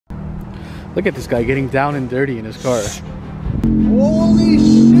Look at this guy getting down and dirty in his car. Holy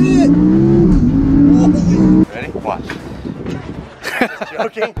shit! Holy... Ready? Watch.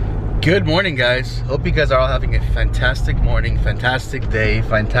 Joking? Good morning, guys. Hope you guys are all having a fantastic morning, fantastic day,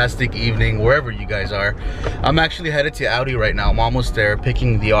 fantastic evening, wherever you guys are. I'm actually headed to Audi right now. I'm almost there,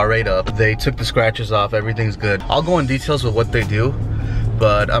 picking the R8 up. They took the scratches off, everything's good. I'll go in details with what they do,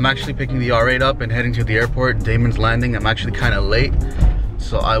 but I'm actually picking the R8 up and heading to the airport. Damon's landing. I'm actually kind of late,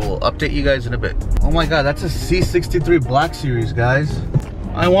 so I will update you guys in a bit. Oh my god, that's a C63 Black Series, guys.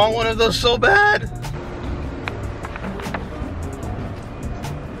 I want one of those so bad.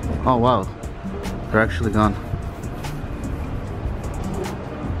 Oh wow, they're actually gone.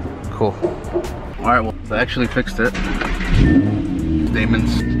 Cool. All right, well, I actually fixed it.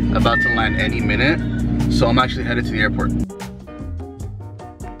 Damon's about to land any minute, so I'm actually headed to the airport.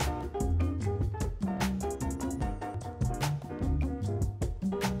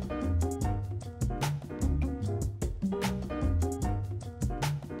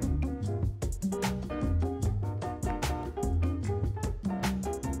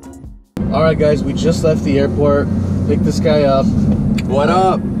 Alright guys, we just left the airport, picked this guy up. What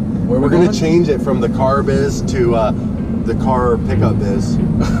up? Where we're gonna change it from the car biz to the car pickup biz.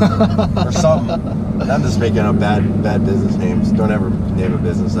 Or something. I'm just making up bad business names. Don't ever name a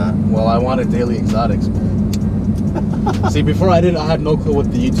business that. Well, I wanted DailyExotics. See, before I had no clue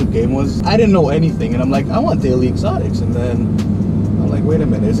what the YouTube game was. I didn't know anything, and I'm like, I want DailyExotics, and then I'm like, wait a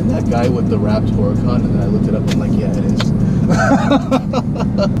minute, isn't that guy with the wrapped Horicon? And then I looked it up, I'm like, yeah, it is.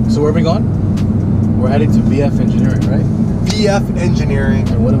 So where are we going? We're heading to VFEngineering, right? VFEngineering.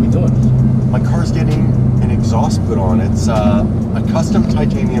 And what are we doing? My car's getting an exhaust put on. It's a custom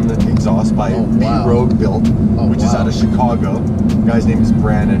titanium exhaust by B-Rogue Built, which is out of Chicago. The guy's name is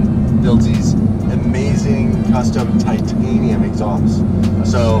Brandon. Builds these amazing custom titanium exhausts.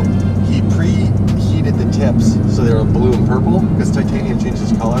 So he preheated the tips so they were blue and purple because titanium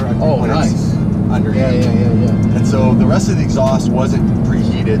changes color when it's underheat. Yeah. And so the rest of the exhaust wasn't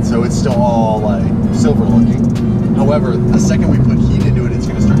preheated, so it's still all like silver looking. However, the second we put heat into it, it's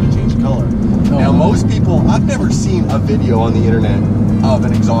going to start to change color. Now, most people, I've never seen a video on the internet of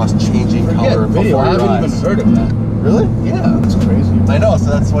an exhaust changing color before your eyes. I haven't even heard of that. Really? Yeah, that's crazy. I know, so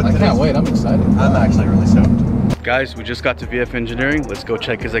that's what I can't wait, I'm excited. I'm actually really stoked. Guys, we just got to VFEngineering. Let's go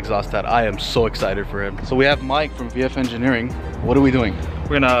check his exhaust out. I am so excited for him. So we have Mike from VFEngineering. What are we doing?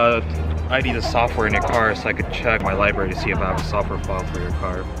 We're gonna ID the software in your car so I could check my library to see if I have a software file for your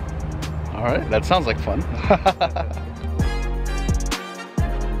car. All right, that sounds like fun.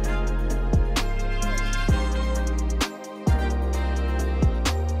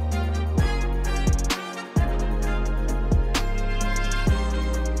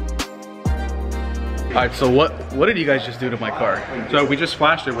 All right, so what did you guys just do to my car? So we just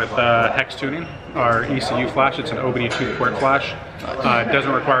flashed it with hex tuning, our ECU flash. It's an OBD 2-port flash. It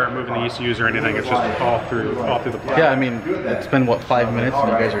doesn't require removing the ECUs or anything. It's just all through the port. Yeah, I mean, it's been what, 5 minutes and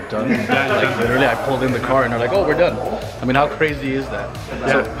you guys are done? Yeah, literally, I pulled in the car and they're like, oh, we're done. I mean, how crazy is that?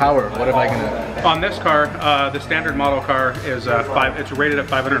 So power, what am I gonna? On this car, the standard model car is it's rated at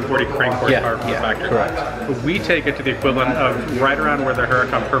 540 crane port power from the factory. Correct. But we take it to the equivalent of right around where the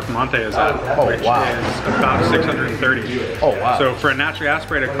Huracan Performante is at, which is about 630. Oh wow! So for a naturally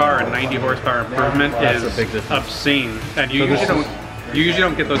aspirated car, a 90 horsepower improvement is obscene, and you usually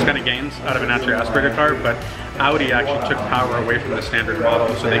don't get those kind of gains out of a naturally aspirated car, but Audi actually took power away from the standard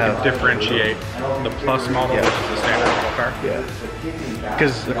model so they could differentiate the Plus model versus the standard model car. Yeah.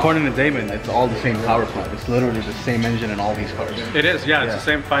 Because according to Damon, it's all the same power plant. It's literally the same engine in all these cars. It is, yeah. It's the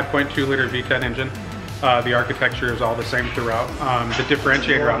same 5.2 liter V10 engine. The architecture is all the same throughout. The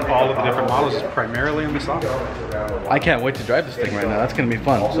differentiator on all of the different models is primarily in the software. I can't wait to drive this thing right now. That's going to be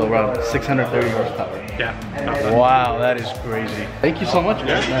fun. So around 630 horsepower. Yeah. Wow, that is crazy. Thank you so much,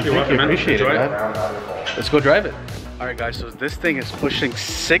 guys. Yeah, you're welcome, man. Appreciate it, man. Let's go drive it. All right, guys, so this thing is pushing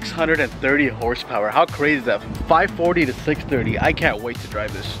 630 horsepower. How crazy is that? From 540 to 630. I can't wait to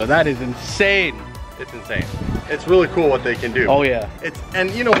drive this. So that is insane. It's insane. It's really cool what they can do. Oh yeah.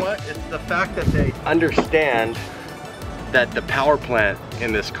 And you know what? It's the fact that they understand that the power plant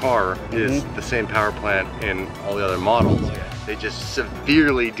in this car is the same power plant in all the other models. They just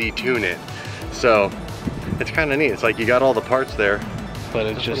severely detune it. So it's kind of neat. It's like you got all the parts there, but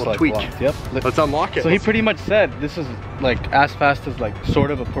it's just like tweak. Yep. Let's unlock it. So he pretty much said this is like as fast as like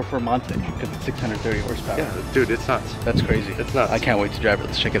sort of a Performante because it's 630 horsepower. Yeah, dude, it's nuts. That's crazy. It's nuts. I can't wait to drive it.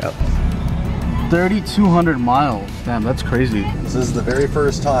 Let's check it out. 3,200 miles. Damn, that's crazy. This is the very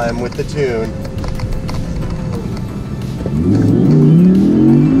first time with the tune.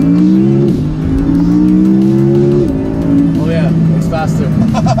 Oh yeah, it's faster.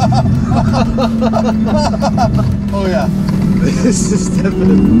 Oh yeah. This is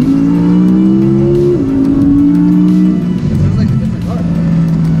definitely. It feels like a different car.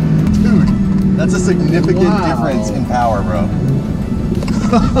 Dude, that's a significant difference in power, bro.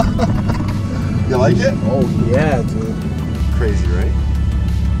 You like it? Oh yeah, dude. Crazy, right?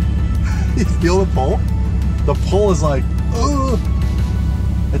 You feel the pull? The pull is like, ugh.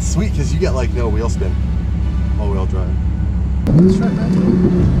 It's sweet because you get like no wheel spin, all-wheel drive. Let's try that.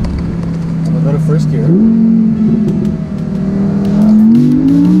 I'm gonna go to first gear.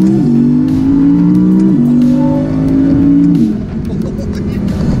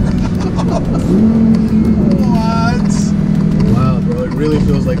 What? Wow, bro, it really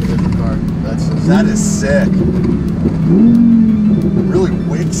feels like a different car. That is sick. Really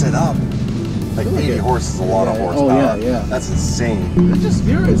wakes it up. Like 80 horse is a lot of horsepower. Oh yeah, yeah. That's insane. I just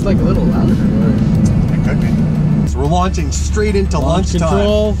hear it's like a little louder. It could be. So we're launching straight into lunchtime.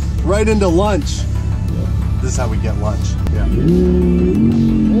 Control. Right into lunch. This is how we get lunch. Yeah.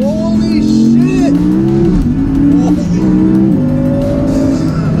 Holy shit!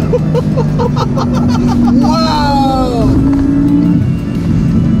 Wow!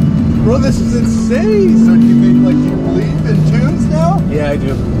 Bro, this is insane. So do you think like you believe in tunes now? Yeah, I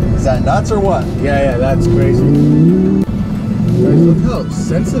do. Is that nuts or what? Yeah, that's crazy. Guys, look how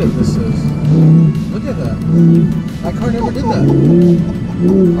sensitive this is. Look at that. My car never did that.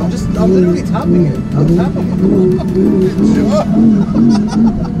 I'm literally tapping it. I'm tapping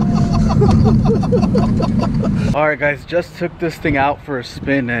it. Alright guys, just took this thing out for a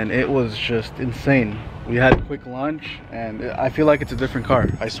spin and it was just insane. We had a quick lunch and I feel like it's a different car.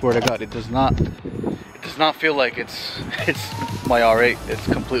 I swear to God, it does not feel like it's my R8. It's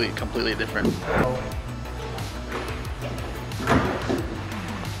completely different.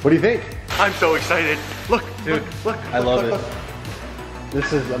 What do you think? I'm so excited. Look, dude, look. I love it.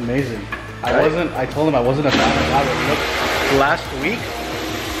 This is amazing. I told him I wasn't a fan of how it looked last week,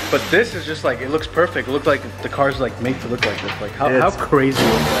 but this is just like, it looks perfect. It looked like the car's like made to look like this. Like how crazy is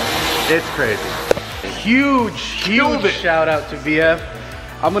that? It's crazy. Huge shout out to VF.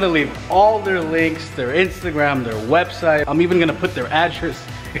 I'm gonna leave all their links, their Instagram, their website. I'm even gonna put their address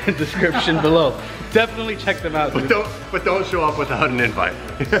in the description below. Definitely check them out. But don't show up without an invite.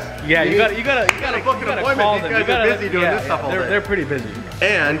 Yeah, you gotta book an appointment. These guys are busy doing this stuff all day. They're pretty busy.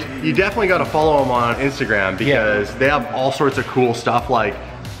 And you definitely gotta follow them on Instagram because they have all sorts of cool stuff. Like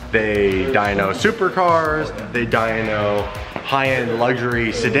they dyno supercars, they dyno high-end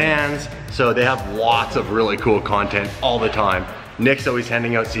luxury sedans. So they have lots of really cool content all the time. Nick's always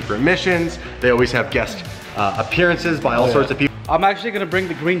handing out secret missions. They always have guest appearances by all sorts of people. I'm actually gonna bring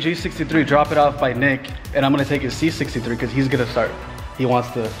the green G63, drop it off by Nick, and I'm gonna take his C63 because he's gonna start. He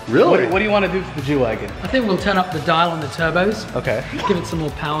wants to. Really? What do you want to do to the G-Wagon? I think we'll turn up the dial on the turbos. Okay. Give it some more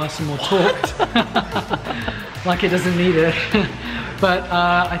power, some more torque. Like it doesn't need it. But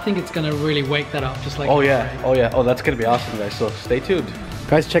I think it's gonna really wake that up, just like. Oh yeah. Oh, that's gonna be awesome, guys. So stay tuned.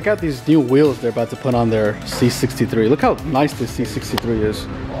 Guys, check out these new wheels they're about to put on their C63. Look how nice this C63 is.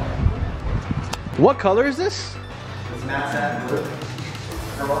 What color is this? It's matte satin blue.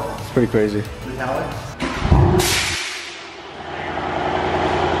 It's pretty crazy. Metallic.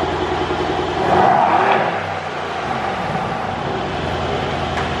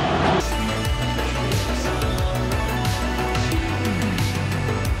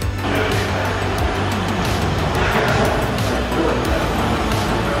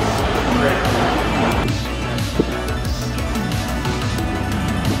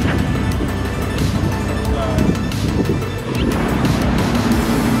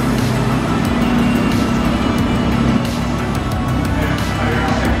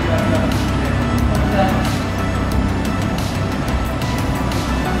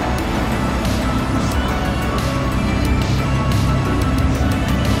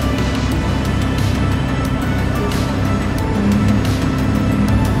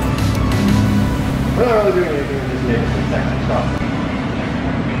 We're not really doing anything with this mix except stuff.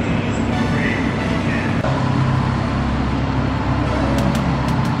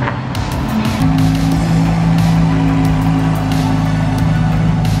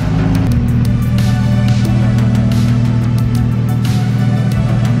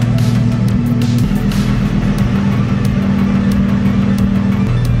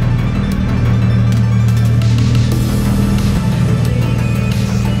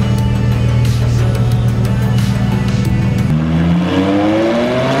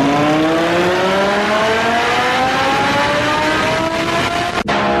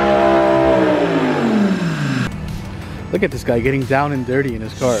 Look at this guy getting down and dirty in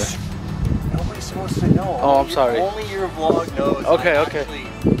his car. Nobody's supposed to know. Oh, I'm sorry. Only your vlog knows. Okay. Actually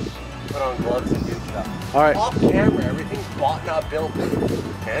put on gloves and do stuff. All right. Off camera, everything's bought, not built.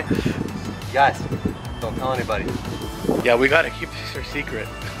 Okay? Guys, don't tell anybody. Yeah, we gotta keep this our secret.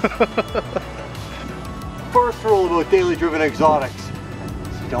 First rule about Daily Driven Exotics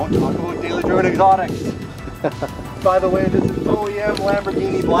is don't talk about Daily Driven Exotics. By the way, this is OEM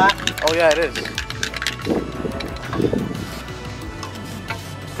Lamborghini Black. Oh yeah, it is.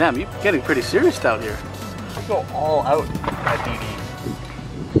 Damn, you're getting pretty serious down here. I go all out at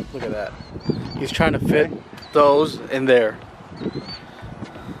DD. Look at that. He's trying to fit those in there.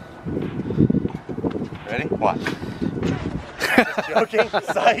 Ready? Watch. Just joking.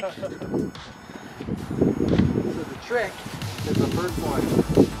 Psych. So the trick is the first one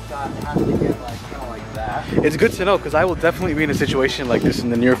has to get like kind of like that. It's good to know because I will definitely be in a situation like this in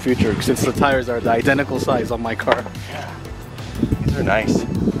the near future since the tires are the identical size on my car. Yeah. These are nice.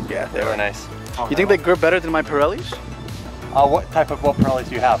 Yeah, They were nice. You think they grip better than my Pirellis? What Pirellis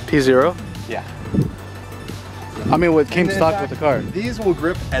do you have? P0? Yeah. I mean, what came stock with the car. These will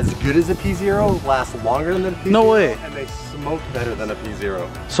grip as good as a P0, last longer than a P0. No way. And they smoke better than a P0.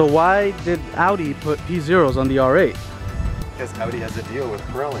 So why did Audi put P0s on the R8? Because Audi has a deal with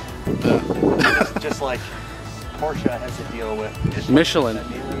Pirelli. just like Porsche has a deal with Michelin.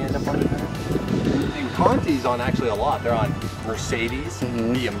 And Conti's on actually a lot. They're on Mercedes,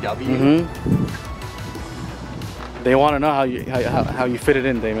 BMW. They want to know how you fit it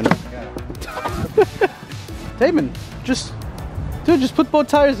in, Damon. Yeah. Damon, just put both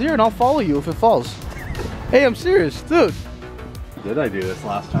tires here and I'll follow you if it falls. Hey, I'm serious, dude. Did I do this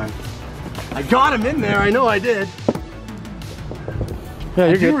last time? I got him in there. I know I did. Yeah, you're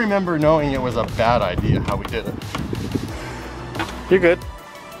I do good. remember knowing it was a bad idea how we did it. You're good.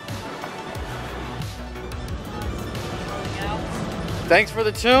 Thanks for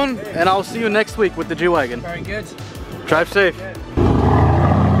the tune, and I'll see you next week with the G-Wagon. Very good. Drive safe.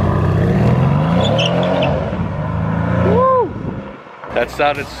 That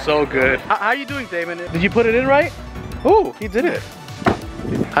sounded so good. How are you doing, Damon? Did you put it in right? Oh, he did it.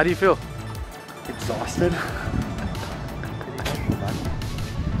 How do you feel? Exhausted.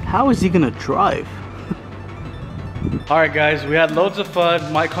 How is he gonna drive? All right, guys, we had loads of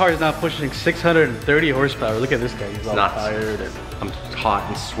fun. My car is now pushing 630 horsepower. Look at this guy. He's all nuts. tired. And I'm hot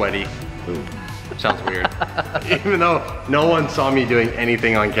and sweaty. Ooh, sounds weird. Even though no one saw me doing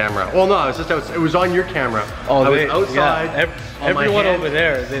anything on camera. Well, no, I was just it was on your camera. oh, I was outside. Yeah, everyone over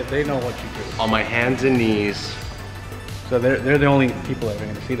there, they know what you do. On my hands and knees, So they're the only people that are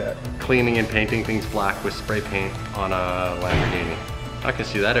gonna see that. cleaning and painting things black with spray paint on a Lamborghini. I can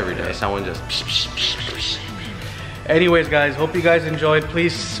see that every day. Someone just. Anyways, guys, hope you guys enjoyed.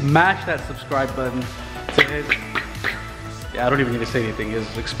 Please smash that subscribe button. To his, yeah, I don't even need to say anything.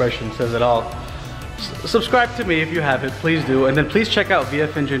 His expression says it all. Subscribe to me if you haven't, please do. And then please check out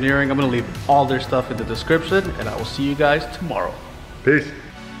VFEngineering. I'm gonna leave all their stuff in the description, and I will see you guys tomorrow. Peace.